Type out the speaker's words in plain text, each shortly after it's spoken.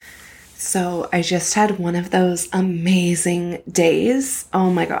So I just had one of those amazing days.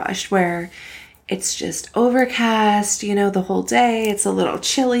 Oh my gosh, where it's just overcast, the whole day. It's a little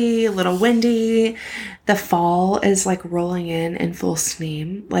chilly, a little windy. The fall is like rolling in full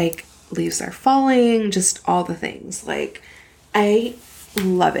steam. Like leaves are falling, just all the things. Like I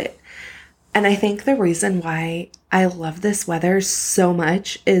love it. And I think the reason why I love this weather so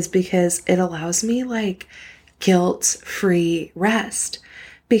much is because it allows me like guilt-free rest.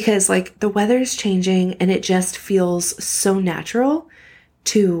 Because like the weather's changing and it just feels so natural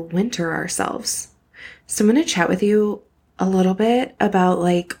to winter ourselves. So I'm going to chat with you a little bit about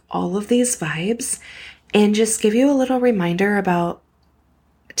like all of these vibes and just give you a little reminder about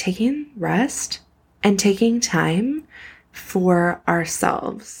taking rest and taking time for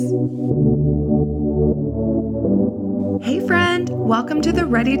ourselves. Hey friend, welcome to the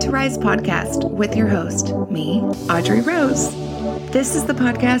Ready to Rise podcast with your host, me, Audrey Rose. This is the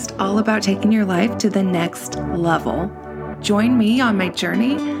podcast all about taking your life to the next level. Join me on my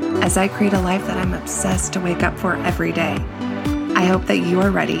journey as I create a life that I'm obsessed to wake up for every day. I hope that you are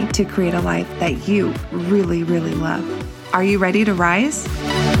ready to create a life that you really, really love. Are you ready to rise?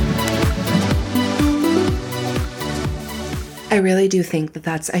 I really do think that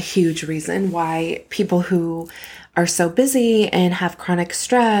that's a huge reason why people who are so busy and have chronic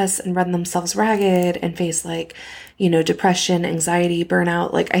stress and run themselves ragged and face like, depression, anxiety,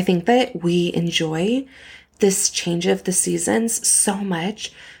 burnout. Like I think that we enjoy this change of the seasons so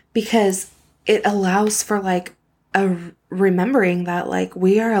much because it allows for like a remembering that like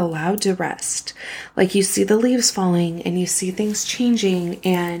we are allowed to rest. Like you see the leaves falling and you see things changing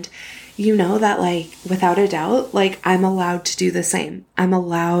and you know that like without a doubt, like I'm allowed to do the same. I'm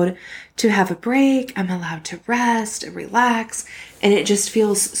allowed to have a break. I'm allowed to rest and relax. And it just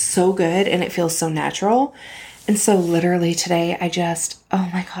feels so good and it feels so natural. And so literally today oh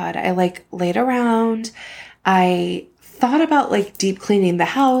my God, I like laid around. I thought about like deep cleaning the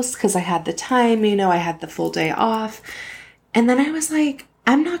house because I had the time, I had the full day off. And then I was like,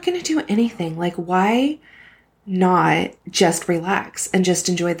 I'm not going to do anything. Like, why not just relax and just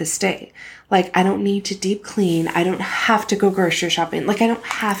enjoy this day? Like, I don't need to deep clean. I don't have to go grocery shopping. Like, I don't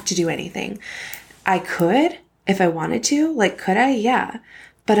have to do anything. I could if I wanted to. Like, could I? Yeah.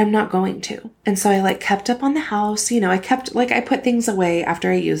 But I'm not going to. And so I like kept up on the house, I put things away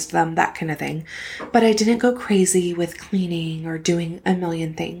after I used them, that kind of thing. But I didn't go crazy with cleaning or doing a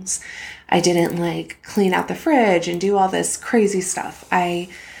million things. I didn't like clean out the fridge and do all this crazy stuff. I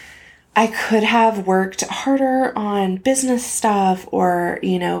could have worked harder on business stuff or,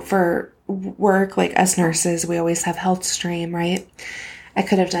 for work, like us nurses, we always have health stream, right? I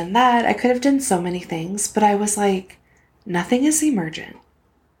could have done that. I could have done so many things, but I was like, nothing is emergent.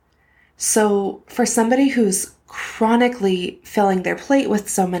 So for somebody who's chronically filling their plate with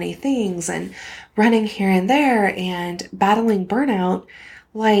so many things and running here and there and battling burnout,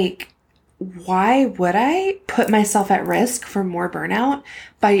 like, why would I put myself at risk for more burnout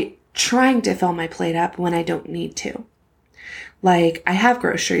by trying to fill my plate up when I don't need to? Like, I have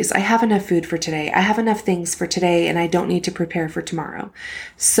groceries. I have enough food for today. I have enough things for today and I don't need to prepare for tomorrow.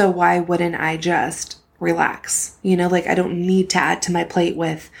 So why wouldn't I just relax? I don't need to add to my plate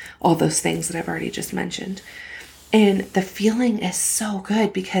with all those things that I've already just mentioned. And the feeling is so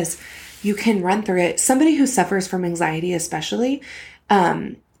good because you can run through it. Somebody who suffers from anxiety, especially,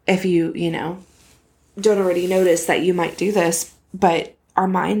 if you don't already notice that you might do this, but our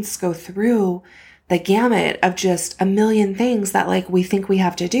minds go through the gamut of just a million things that like we think we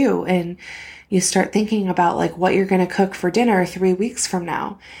have to do. And you start thinking about like what you're going to cook for dinner 3 weeks from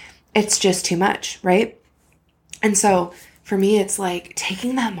now. It's just too much, right? And so for me, it's like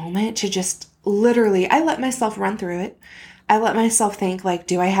taking that moment to just literally, I let myself run through it. I let myself think like,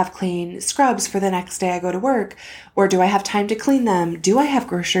 do I have clean scrubs for the next day I go to work? Or do I have time to clean them? Do I have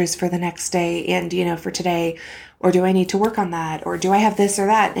groceries for the next day and, for today? Or do I need to work on that? Or do I have this or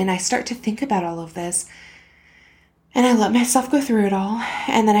that? And I start to think about all of this and I let myself go through it all.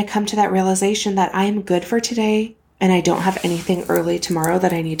 And then I come to that realization that I am good for today. And I don't have anything early tomorrow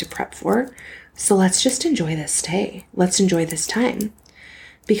that I need to prep for. So let's just enjoy this day. Let's enjoy this time.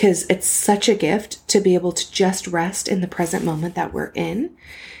 Because it's such a gift to be able to just rest in the present moment that we're in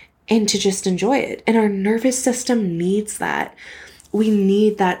and to just enjoy it. And our nervous system needs that. We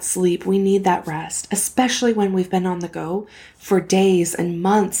need that sleep. We need that rest, especially when we've been on the go for days and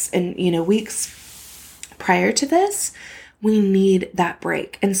months and, weeks prior to this. We need that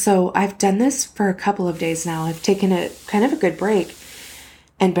break. And so I've done this for a couple of days now. I've taken a kind of a good break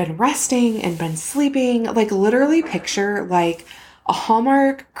and been resting and been sleeping. Like literally picture like a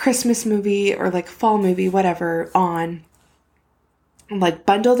Hallmark Christmas movie or like fall movie, whatever, on like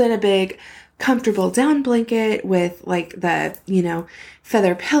bundled in a big comfortable down blanket with like the,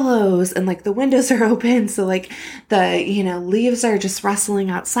 feather pillows, and like the windows are open. So like the, leaves are just rustling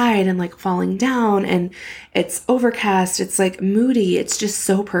outside and like falling down, and it's overcast. It's like moody. It's just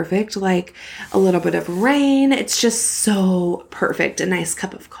so perfect. Like a little bit of rain. It's just so perfect. A nice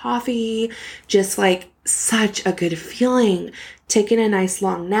cup of coffee, just like such a good feeling. Taking a nice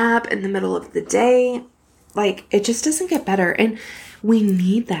long nap in the middle of the day. Like it just doesn't get better. And we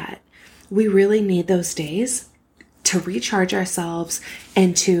need that. We really need those days to recharge ourselves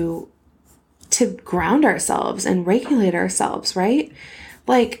and to ground ourselves and regulate ourselves, right?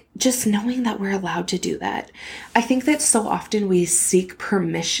 Like just knowing that we're allowed to do that. I think that so often we seek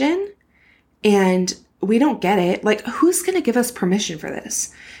permission and we don't get it. Like, who's going to give us permission for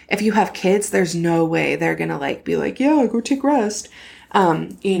this? If you have kids, there's no way they're going to like be like, yeah, go take rest.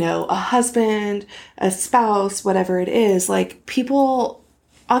 A husband, a spouse, whatever it is, like people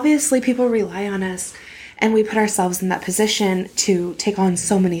rely on us, and we put ourselves in that position to take on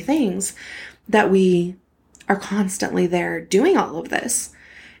so many things that we are constantly there doing all of this.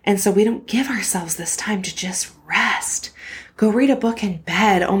 And so we don't give ourselves this time to just rest. Go read a book in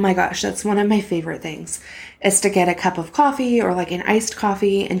bed. Oh my gosh, that's one of my favorite things, is to get a cup of coffee or like an iced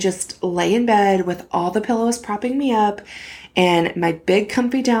coffee and just lay in bed with all the pillows propping me up and my big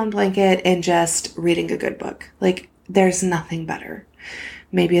comfy down blanket and just reading a good book. Like there's nothing better.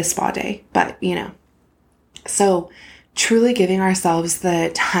 Maybe a spa day, but So truly giving ourselves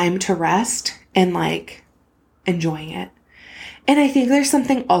the time to rest and like enjoying it. And I think there's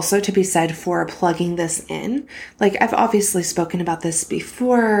something also to be said for plugging this in. Like I've obviously spoken about this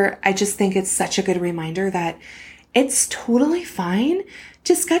before. I just think it's such a good reminder that it's totally fine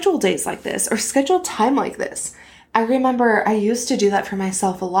to schedule days like this or schedule time like this. I remember I used to do that for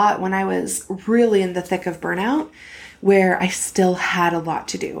myself a lot when I was really in the thick of burnout, where I still had a lot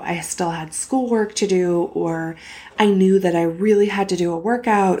to do. I still had schoolwork to do, or I knew that I really had to do a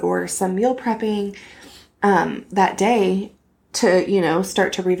workout or some meal prepping that day to,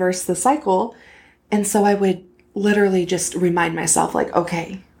 start to reverse the cycle. And so I would literally just remind myself like,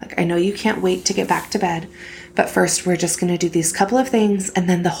 okay, like I know you can't wait to get back to bed, but first we're just going to do these couple of things. And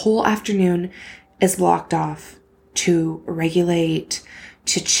then the whole afternoon is blocked off to regulate,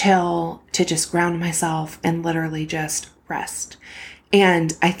 to chill, to just ground myself and literally just rest.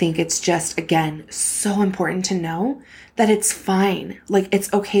 And I think it's just, again, so important to know that it's fine. Like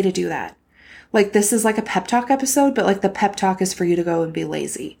it's okay to do that. Like this is like a pep talk episode, but like the pep talk is for you to go and be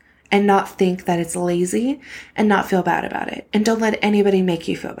lazy and not think that it's lazy and not feel bad about it. And don't let anybody make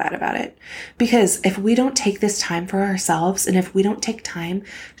you feel bad about it. Because if we don't take this time for ourselves, and if we don't take time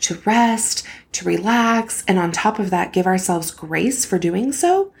to rest, to relax, and on top of that, give ourselves grace for doing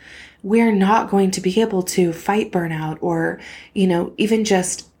so, we're not going to be able to fight burnout or, even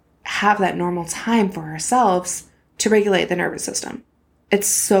just have that normal time for ourselves to regulate the nervous system. It's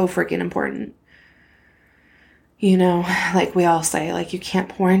so freaking important. Like we all say, like you can't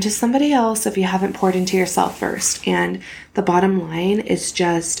pour into somebody else if you haven't poured into yourself first. And the bottom line is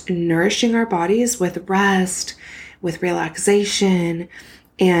just nourishing our bodies with rest, with relaxation,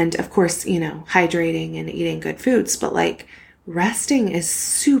 and of course, hydrating and eating good foods. But like resting is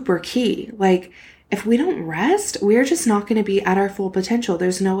super key. Like if we don't rest, we're just not going to be at our full potential.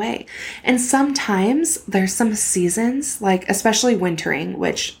 There's no way. And sometimes there's some seasons, like especially wintering,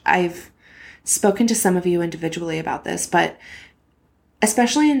 which I've spoken to some of you individually about this, but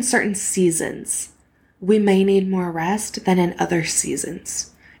especially in certain seasons, we may need more rest than in other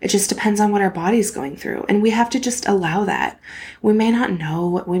seasons. It just depends on what our body's going through. And we have to just allow that. We may not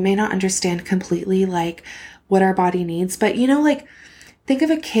know, we may not understand completely like what our body needs, but like think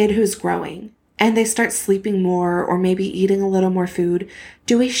of a kid who's growing and they start sleeping more or maybe eating a little more food.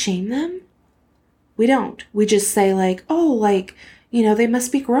 Do we shame them? We don't. We just say like, oh, like, they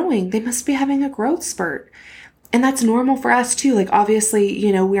must be growing. They must be having a growth spurt. And that's normal for us too. Like,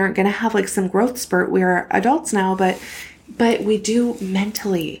 obviously, we aren't going to have like some growth spurt. We're adults now, but we do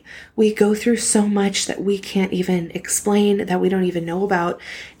mentally. We go through so much that we can't even explain, that we don't even know about.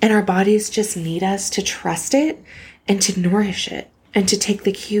 And our bodies just need us to trust it and to nourish it and to take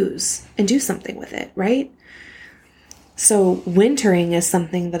the cues and do something with it, right? So wintering is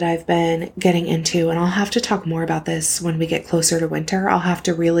something that I've been getting into, and I'll have to talk more about this when we get closer to winter. I'll have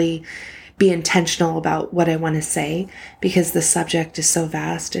to really be intentional about what I want to say because the subject is so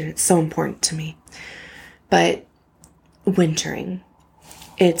vast and it's so important to me. But wintering,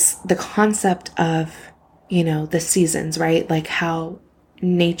 it's the concept of, the seasons, right? Like how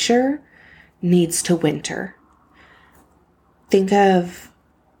nature needs to winter. Think of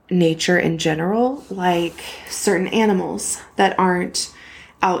nature in general, like certain animals that aren't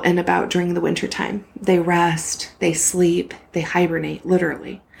out and about during the winter time. They rest, they sleep, they hibernate,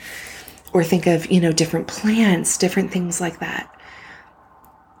 literally. Or think of, different plants, different things like that.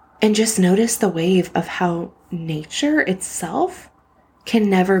 And just notice the wave of how nature itself can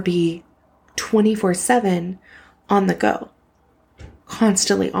never be 24/7 on the go,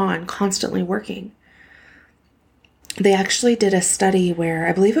 constantly on, constantly working. They actually did a study where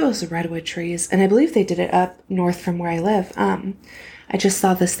I believe it was redwood trees, and I believe they did it up north from where I live. I just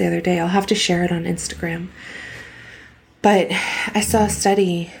saw this the other day. I'll have to share it on Instagram. But I saw a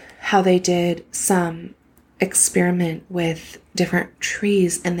study how they did some experiment with different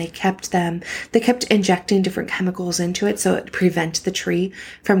trees, and they kept injecting different chemicals into it so it prevent the tree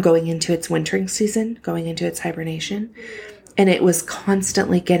from going into its wintering season, going into its hibernation. And it was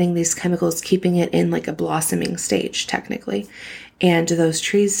constantly getting these chemicals, keeping it in like a blossoming stage, technically. And those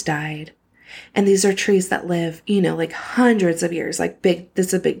trees died. And these are trees that live, like hundreds of years, this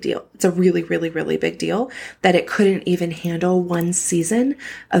is a big deal. It's a really, really, really big deal that it couldn't even handle one season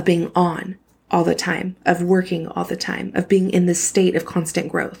of being on all the time, of working all the time, of being in this state of constant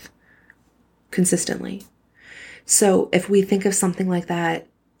growth consistently. So if we think of something like that,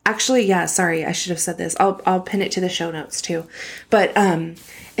 actually, yeah, sorry, I should have said this. I'll pin it to the show notes too. But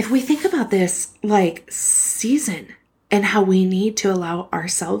if we think about this like season and how we need to allow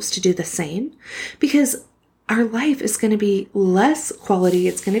ourselves to do the same, because our life is going to be less quality,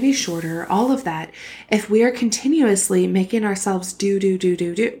 it's going to be shorter, all of that, if we are continuously making ourselves do.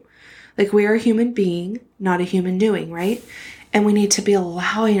 Like we are a human being, not a human doing, right? And we need to be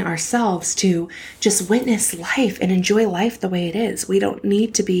allowing ourselves to just witness life and enjoy life the way it is. We don't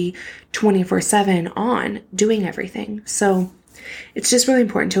need to be 24/7 on doing everything. So it's just really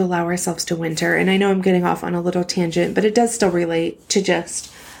important to allow ourselves to winter. And I know I'm getting off on a little tangent, but it does still relate to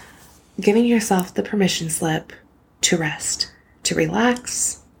just giving yourself the permission slip to rest, to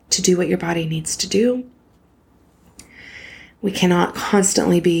relax, to do what your body needs to do. We cannot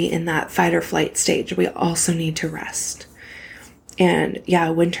constantly be in that fight or flight stage. We also need to rest. And yeah,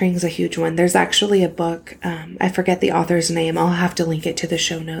 wintering is a huge one. There's actually a book, I forget the author's name. I'll have to link it to the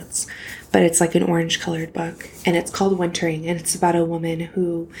show notes, but it's like an orange colored book, and it's called Wintering. And it's about a woman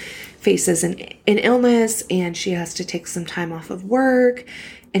who faces an illness, and she has to take some time off of work.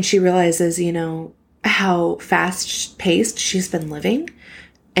 And she realizes, how fast paced she's been living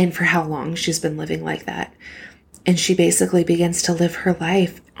and for how long she's been living like that. And she basically begins to live her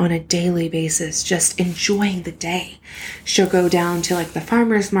life on a daily basis, just enjoying the day. She'll go down to like the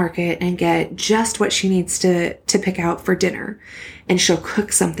farmer's market and get just what she needs to pick out for dinner. And she'll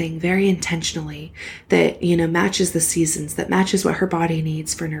cook something very intentionally that, matches the seasons, that matches what her body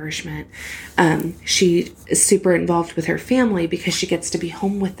needs for nourishment. She is super involved with her family because she gets to be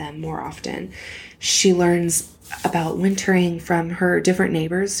home with them more often. She learns about wintering from her different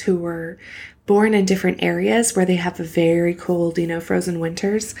neighbors who were born in different areas where they have a very cold, frozen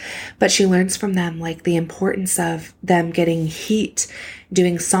winters. But she learns from them like the importance of them getting heat,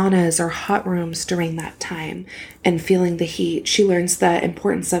 doing saunas or hot rooms during that time and feeling the heat. She learns the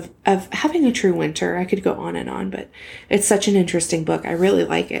importance of having a true winter. I could go on and on, but it's such an interesting book. I really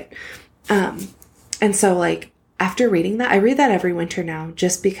like it. And so like after reading that, I read that every winter now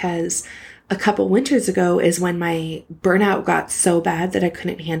just because a couple winters ago is when my burnout got so bad that I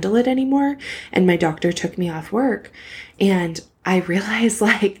couldn't handle it anymore. And my doctor took me off work. And I realized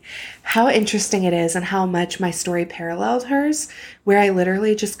like how interesting it is and how much my story paralleled hers, where I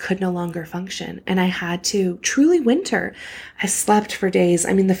literally just could no longer function. And I had to truly winter. I slept for days.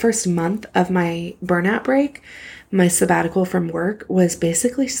 I mean, the first month of my burnout break, my sabbatical from work was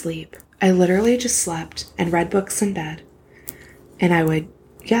basically sleep. I literally just slept and read books in bed. And I would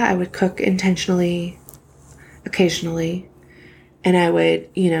cook intentionally, occasionally, and I would,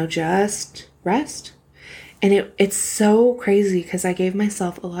 just rest. And it's so crazy because I gave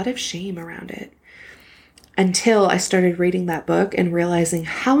myself a lot of shame around it until I started reading that book and realizing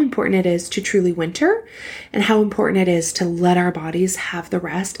how important it is to truly winter and how important it is to let our bodies have the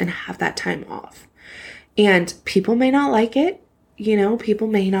rest and have that time off. And people may not like it, people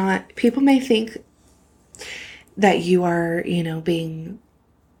may think that you are, being,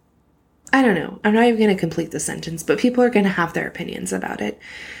 I don't know. I'm not even going to complete the sentence, but people are going to have their opinions about it.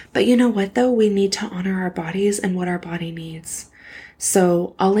 But you know what, though? We need to honor our bodies and what our body needs.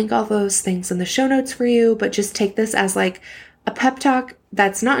 So I'll link all those things in the show notes for you, but just take this as like a pep talk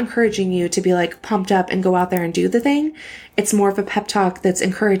that's not encouraging you to be like pumped up and go out there and do the thing. It's more of a pep talk that's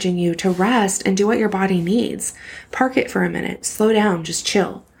encouraging you to rest and do what your body needs. Park it for a minute. Slow down. Just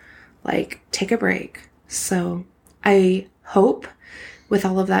chill. Like take a break. So I hope with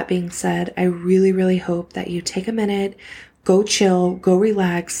all of that being said, I really, really hope that you take a minute, go chill, go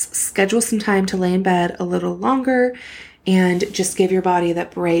relax, schedule some time to lay in bed a little longer, and just give your body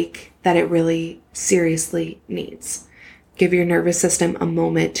that break that it really seriously needs. Give your nervous system a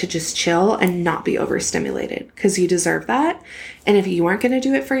moment to just chill and not be overstimulated, because you deserve that. And if you aren't going to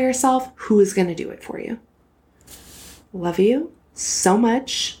do it for yourself, who is going to do it for you? Love you so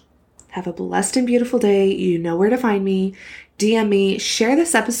much. Have a blessed and beautiful day. You know where to find me. DM me, share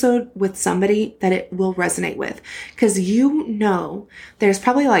this episode with somebody that it will resonate with. Because you know there's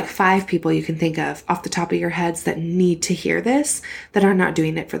probably like 5 people you can think of off the top of your heads that need to hear this, that are not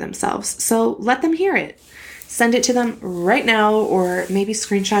doing it for themselves. So let them hear it. Send it to them right now, or maybe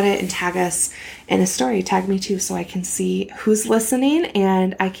screenshot it and tag us in a story. Tag me too so I can see who's listening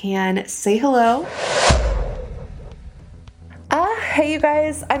and I can say hello. Hey you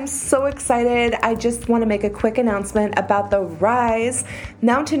guys, I'm so excited. I just want to make a quick announcement about the Rise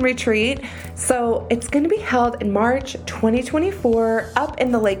Mountain Retreat. So it's going to be held in March 2024 up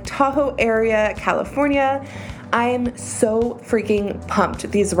in the Lake Tahoe area, California. I'm so freaking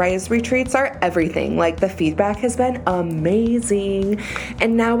pumped. These Rise retreats are everything. Like, the feedback has been amazing.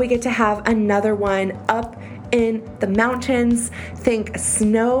 And now we get to have another one up in the mountains. Think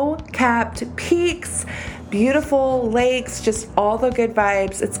snow-capped peaks, beautiful lakes, just all the good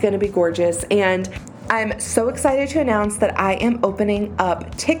vibes. It's going to be gorgeous. And I'm so excited to announce that I am opening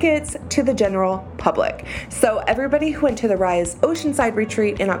up tickets to the general public. So everybody who went to the Rise Oceanside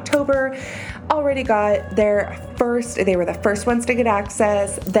retreat in October already got they were the first ones to get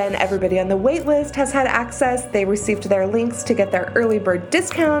access. Then everybody on the wait list has had access. They received their links to get their early bird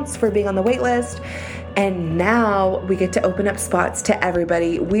discounts for being on the wait list. And now we get to open up spots to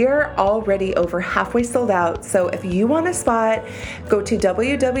everybody. We are already over halfway sold out. So if you want a spot, go to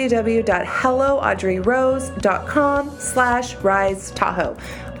www.helloaudreyRose.com/Rise Tahoe,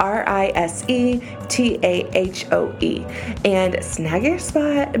 RISETAHOE, and snag your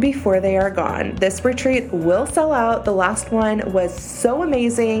spot before they are gone. This retreat will sell out. The last one was so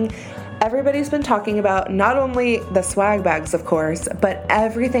amazing. Everybody's been talking about not only the swag bags, of course, but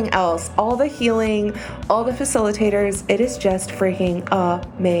everything else, all the healing, all the facilitators. It is just freaking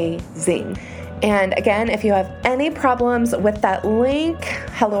amazing. And again, if you have any problems with that link,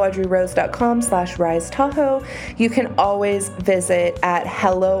 helloaudreyrose.com/Rise Tahoe, you can always visit at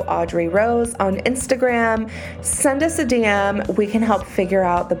Hello Audrey Rose on Instagram. Send us a DM. We can help figure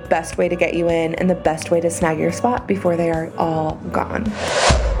out the best way to get you in and the best way to snag your spot before they are all gone.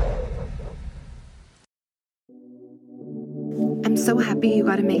 I'm so happy you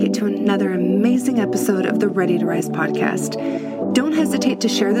got to make it to another amazing episode of the Ready to Rise podcast. Don't hesitate to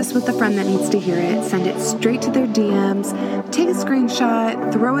share this with a friend that needs to hear it. Send it straight to their DMs. Take a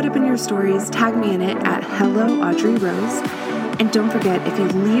screenshot, throw it up in your stories, tag me in it at Hello Audrey Rose. And don't forget, if you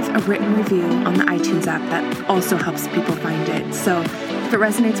leave a written review on the iTunes app, that also helps people find it. So if it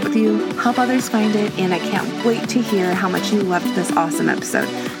resonates with you, help others find it. And I can't wait to hear how much you loved this awesome episode.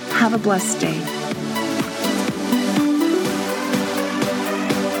 Have a blessed day.